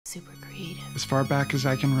super creative. As far back as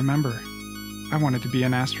I can remember, I wanted to be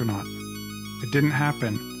an astronaut. It didn't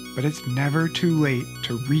happen, but it's never too late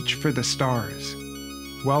to reach for the stars.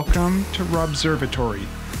 Welcome to Robservatory,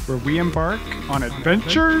 where we embark on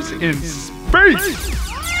adventures in space!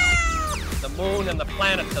 The moon and the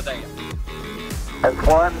planets are there. It's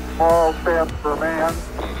one small step for man,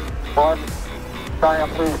 one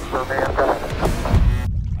giant leap for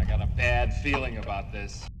mankind. I got a bad feeling about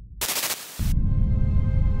this.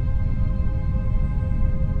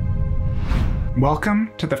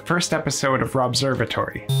 Welcome to the first episode of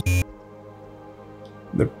Robservatory.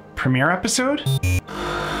 The premiere episode?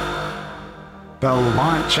 The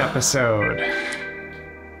launch episode.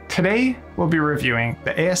 Today, we'll be reviewing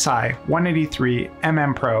the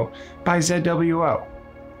ASI183MM Pro by ZWO.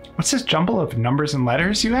 What's this jumble of numbers and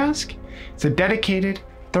letters, you ask? It's a dedicated,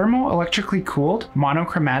 thermoelectrically cooled,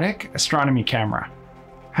 monochromatic astronomy camera.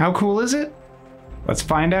 How cool is it? Let's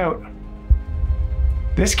find out.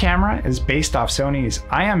 This camera is based off Sony's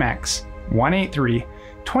IMX183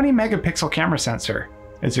 20 megapixel camera sensor.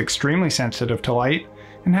 It's extremely sensitive to light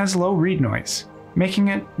and has low read noise, making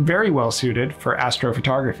it very well suited for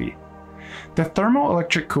astrophotography. The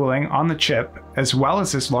thermoelectric cooling on the chip, as well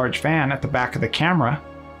as this large fan at the back of the camera,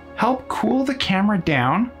 help cool the camera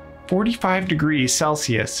down 45 degrees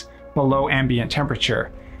Celsius below ambient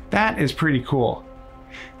temperature. That is pretty cool.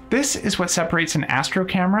 This is what separates an astro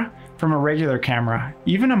camera from a regular camera,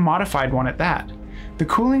 even a modified one at that. The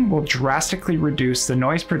cooling will drastically reduce the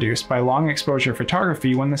noise produced by long exposure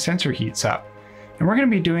photography when the sensor heats up. And we're going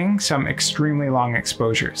to be doing some extremely long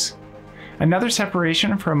exposures. Another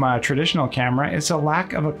separation from a traditional camera is a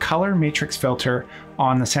lack of a color matrix filter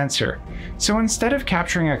on the sensor. So instead of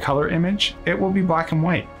capturing a color image, it will be black and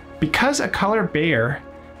white. Because a color Bayer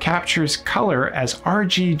captures color as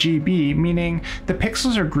RGB, meaning the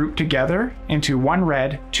pixels are grouped together into one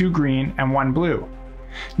red, two green, and one blue.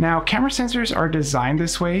 Now, camera sensors are designed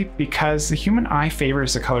this way because the human eye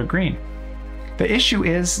favors the color green. The issue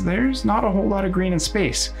is there's not a whole lot of green in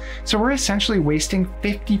space, so we're essentially wasting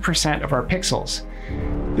 50% of our pixels.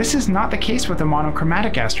 This is not the case with a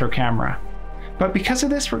monochromatic astro camera. But because of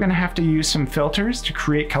this, we're going to have to use some filters to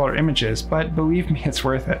create color images, but believe me, it's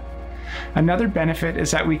worth it. Another benefit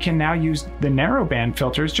is that we can now use the narrowband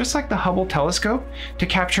filters, just like the Hubble telescope, to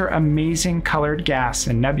capture amazing colored gas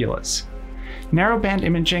and nebulas. Narrowband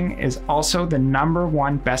imaging is also the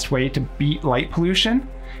 #1 best way to beat light pollution,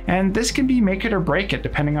 and this can be make it or break it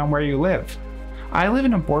depending on where you live. I live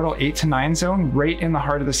in a Bortle 8 to 9 zone right in the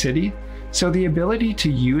heart of the city, so the ability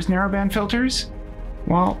to use narrowband filters,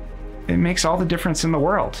 well, it makes all the difference in the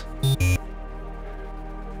world.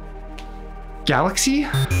 Galaxy?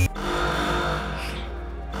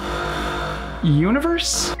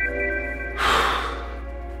 Universe?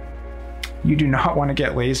 You do not want to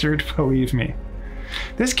get lasered, believe me.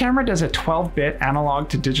 This camera does a 12-bit analog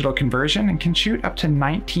to digital conversion and can shoot up to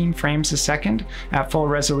 19 frames a second at full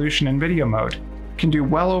resolution in video mode. It can do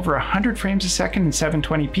well over 100 frames a second in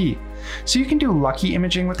 720p. So you can do lucky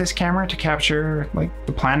imaging with this camera to capture like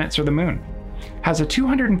the planets or the moon. Has a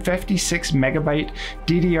 256 megabyte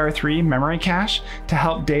DDR3 memory cache to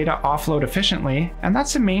help data offload efficiently, and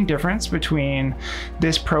that's the main difference between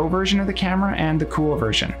this Pro version of the camera and the Cool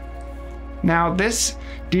version. Now, this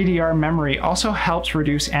DDR memory also helps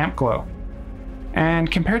reduce amp glow.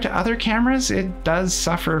 And compared to other cameras, it does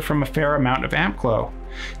suffer from a fair amount of amp glow.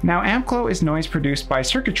 Now, amp glow is noise produced by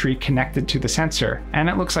circuitry connected to the sensor, and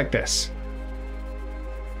it looks like this.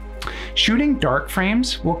 Shooting dark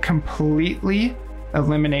frames will completely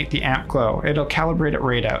eliminate the amp glow. It'll calibrate it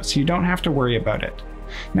right out, so you don't have to worry about it.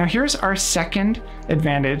 Now here's our second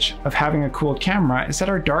advantage of having a cooled camera, is that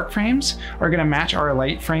our dark frames are going to match our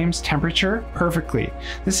light frames temperature perfectly.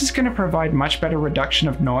 This is going to provide much better reduction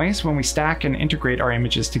of noise when we stack and integrate our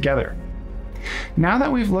images together. Now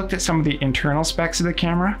that we've looked at some of the internal specs of the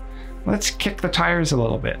camera, let's kick the tires a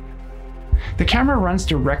little bit. The camera runs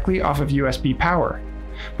directly off of USB power.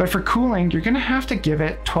 But for cooling, you're going to have to give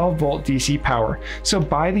it 12-volt DC power, so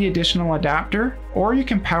buy the additional adapter, or you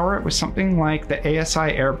can power it with something like the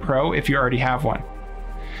ASI Air Pro if you already have one.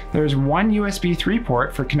 There's one USB 3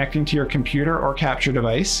 port for connecting to your computer or capture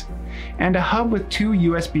device, and a hub with two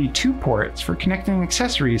USB 2 ports for connecting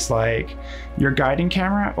accessories like your guiding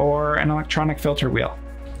camera or an electronic filter wheel.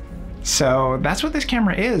 So that's what this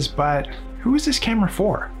camera is, but who is this camera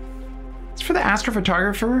for? It's for the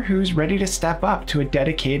astrophotographer who's ready to step up to a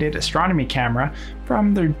dedicated astronomy camera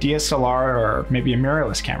from their DSLR or maybe a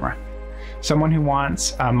mirrorless camera. Someone who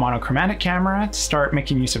wants a monochromatic camera to start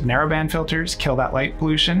making use of narrowband filters, kill that light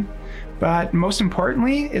pollution. But most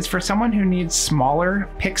importantly, it's for someone who needs smaller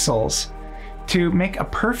pixels to make a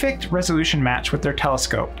perfect resolution match with their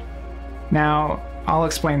telescope. Now, I'll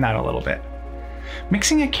explain that a little bit.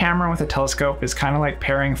 Mixing a camera with a telescope is kind of like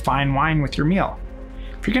pairing fine wine with your meal.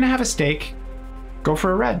 If you're going to have a steak, go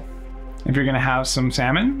for a red. If you're going to have some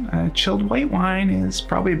salmon, a chilled white wine is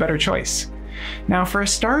probably a better choice. Now, for a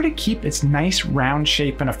star to keep its nice round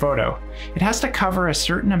shape in a photo, it has to cover a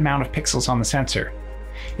certain amount of pixels on the sensor.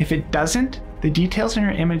 If it doesn't, the details in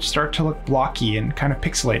your image start to look blocky and kind of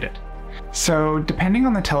pixelated. So depending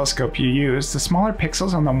on the telescope you use, the smaller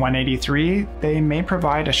pixels on the 183, they may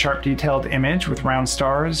provide a sharp detailed image with round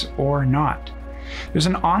stars or not. There's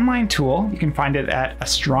an online tool, you can find it at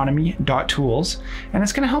astronomy.tools, and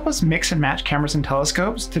it's going to help us mix and match cameras and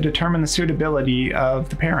telescopes to determine the suitability of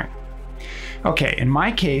the pairing. Okay, in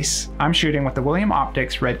my case, I'm shooting with the William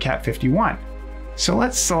Optics RedCat 51, so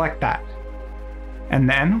let's select that. And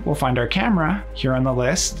then we'll find our camera here on the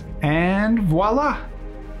list, and voila!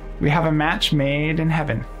 We have a match made in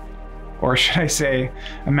heaven. Or should I say,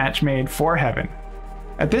 a match made for heaven.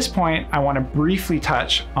 At this point, I want to briefly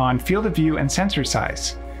touch on field of view and sensor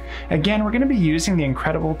size. Again, we're going to be using the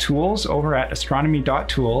incredible tools over at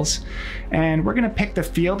astronomy.tools, and we're going to pick the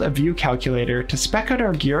field of view calculator to spec out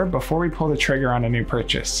our gear before we pull the trigger on a new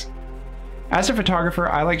purchase. As a photographer,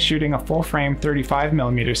 I like shooting a full frame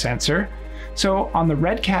 35mm sensor, so on the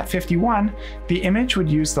RedCat 51, the image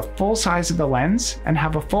would use the full size of the lens and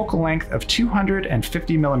have a focal length of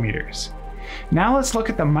 250mm. Now let's look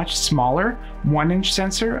at the much smaller 1-inch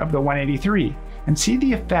sensor of the 183 and see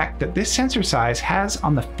the effect that this sensor size has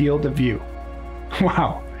on the field of view.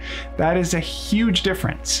 Wow, that is a huge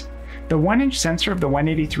difference. The 1-inch sensor of the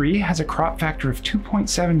 183 has a crop factor of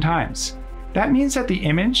 2.7 times. That means that the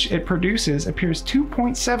image it produces appears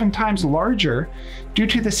 2.7 times larger due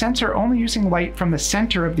to the sensor only using light from the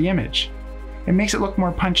center of the image. It makes it look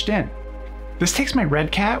more punched in. This takes my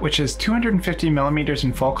RedCat, which is 250mm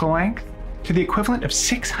in focal length, to the equivalent of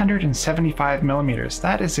 675mm.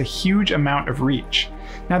 That is a huge amount of reach.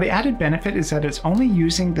 Now the added benefit is that it's only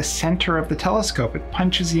using the center of the telescope. It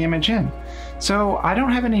punches the image in. So I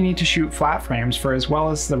don't have any need to shoot flat frames, for as well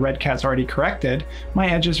as the RedCat's already corrected, my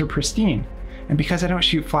edges are pristine. And because I don't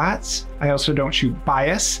shoot flats, I also don't shoot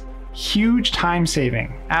bias. Huge time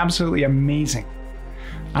saving, absolutely amazing.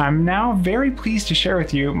 I'm now very pleased to share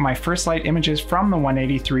with you my first light images from the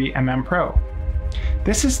 183mm Pro.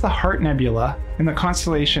 This is the Heart Nebula in the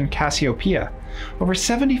constellation Cassiopeia, over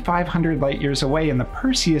 7,500 light years away in the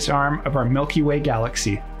Perseus arm of our Milky Way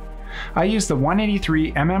galaxy. I used the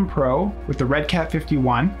 183mm Pro with the RedCat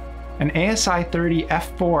 51, an ASI30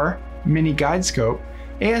 f4 mini guide scope,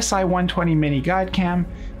 ASI120 mini guide cam,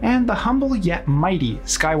 and the humble yet mighty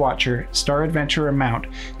Skywatcher Star Adventurer mount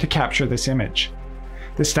to capture this image.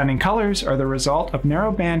 The stunning colors are the result of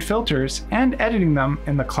narrowband filters and editing them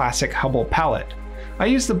in the classic Hubble palette. I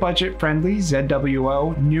used the budget-friendly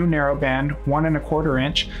ZWO new narrowband 1¼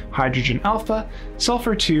 inch hydrogen alpha,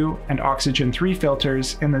 sulfur 2, and oxygen 3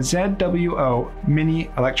 filters in the ZWO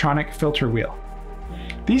mini electronic filter wheel.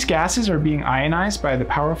 These gases are being ionized by the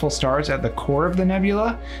powerful stars at the core of the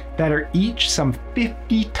nebula that are each some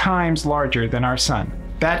 50 times larger than our sun.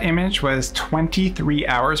 That image was 23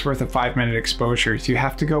 hours worth of 5-minute exposure, so you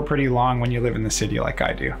have to go pretty long when you live in the city like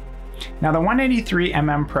I do. Now the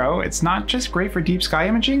 183mm Pro, it's not just great for deep sky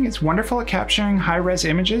imaging, it's wonderful at capturing high-res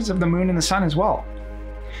images of the moon and the sun as well.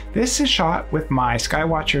 This is shot with my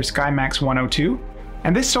Skywatcher SkyMax 102,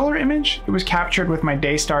 and this solar image, it was captured with my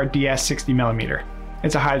Daystar DS 60mm.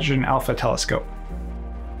 It's a hydrogen alpha telescope.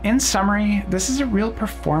 In summary, this is a real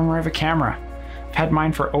performer of a camera. I've had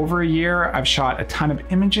mine for over a year, I've shot a ton of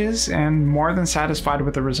images, and more than satisfied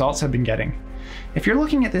with the results I've been getting. If you're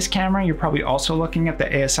looking at this camera, you're probably also looking at the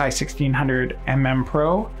ASI183MM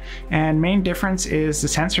Pro, and main difference is the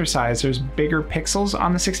sensor size. There's bigger pixels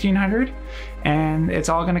on the 1600, and it's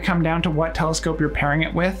all going to come down to what telescope you're pairing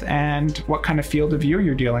it with and what kind of field of view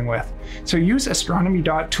you're dealing with. So use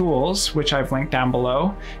astronomy.tools, which I've linked down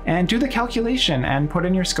below, and do the calculation and put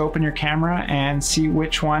in your scope and your camera and see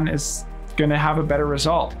which one is going to have a better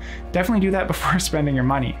result. Definitely do that before spending your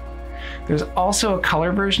money. There's also a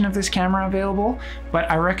color version of this camera available, but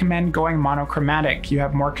I recommend going monochromatic. You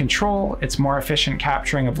have more control, it's more efficient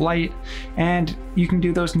capturing of light, and you can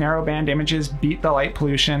do those narrowband images, beat the light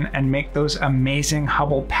pollution, and make those amazing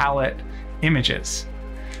Hubble palette images.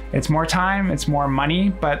 It's more time, it's more money,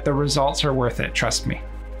 but the results are worth it, trust me.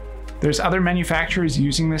 There's other manufacturers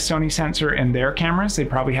using this Sony sensor in their cameras. They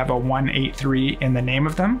probably have a 183 in the name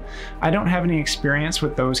of them. I don't have any experience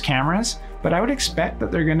with those cameras, but I would expect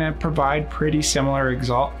that they're going to provide pretty similar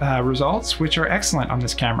results, which are excellent on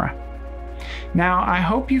this camera. Now, I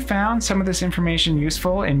hope you found some of this information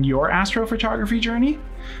useful in your astrophotography journey,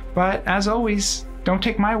 but as always, don't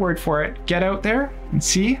take my word for it. Get out there and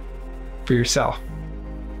see for yourself.